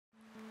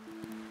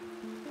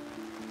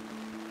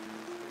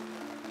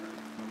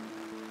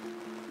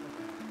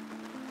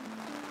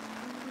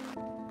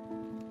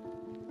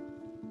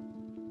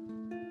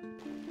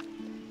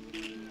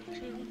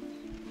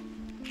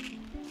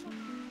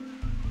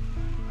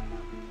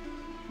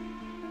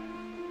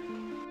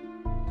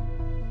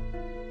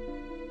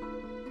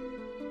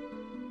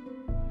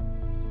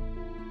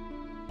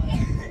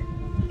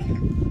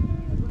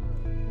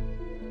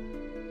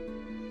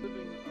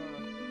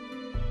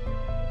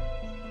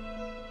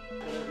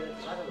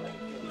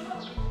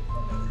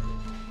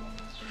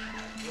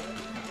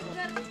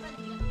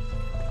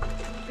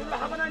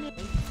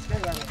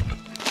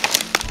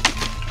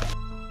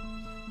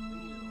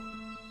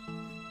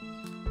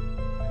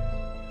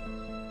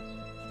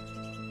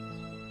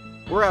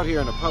We're out here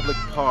in a public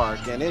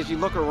park, and as you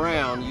look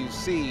around, you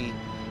see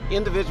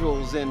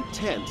individuals in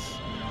tents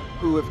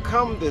who have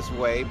come this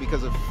way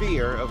because of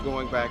fear of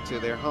going back to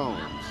their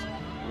homes.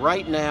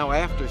 Right now,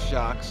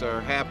 aftershocks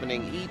are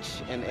happening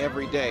each and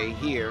every day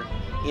here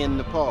in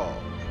Nepal.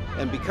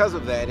 And because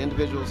of that,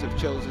 individuals have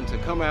chosen to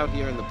come out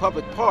here in the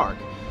public park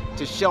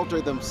to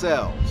shelter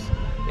themselves.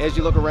 As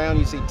you look around,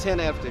 you see tent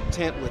after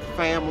tent with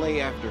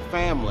family after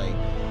family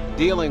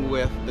dealing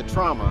with the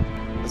trauma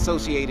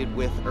associated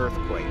with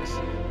earthquakes.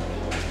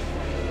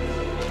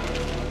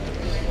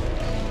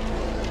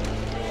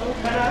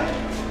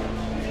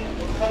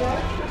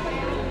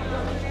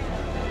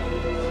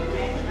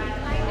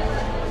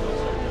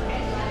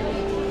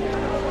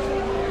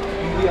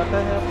 Hindi आता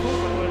है आपको?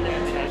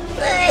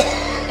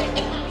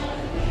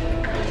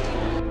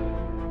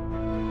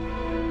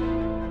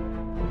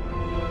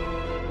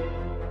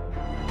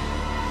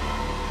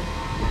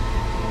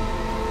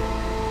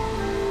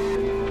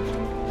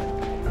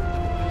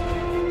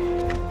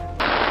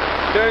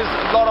 There is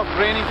a lot of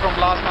raining from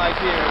last night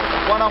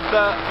here. One of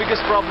the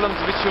biggest problems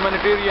which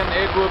humanitarian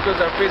aid workers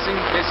are facing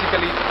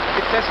basically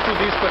access to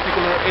these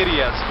particular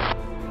areas.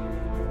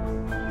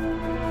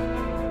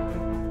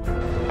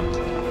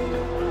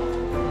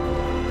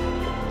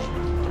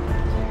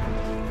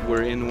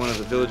 We're in one of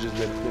the villages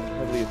that has been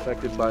heavily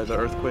affected by the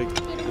earthquake.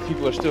 The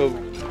people are still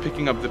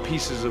picking up the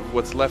pieces of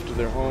what's left of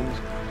their homes,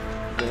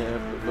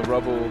 the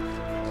rubble,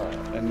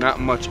 and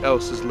not much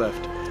else is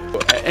left.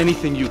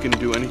 Anything you can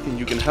do, anything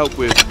you can help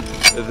with,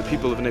 the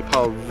people of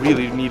Nepal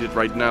really need it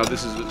right now.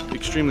 This is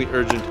extremely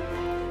urgent.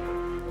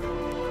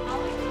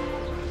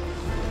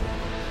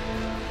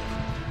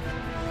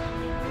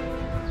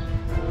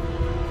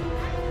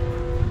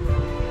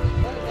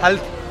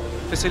 Health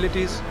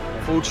facilities,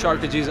 food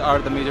shortages are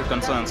the major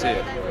concerns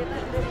here.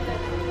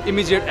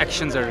 Immediate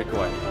actions are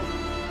required.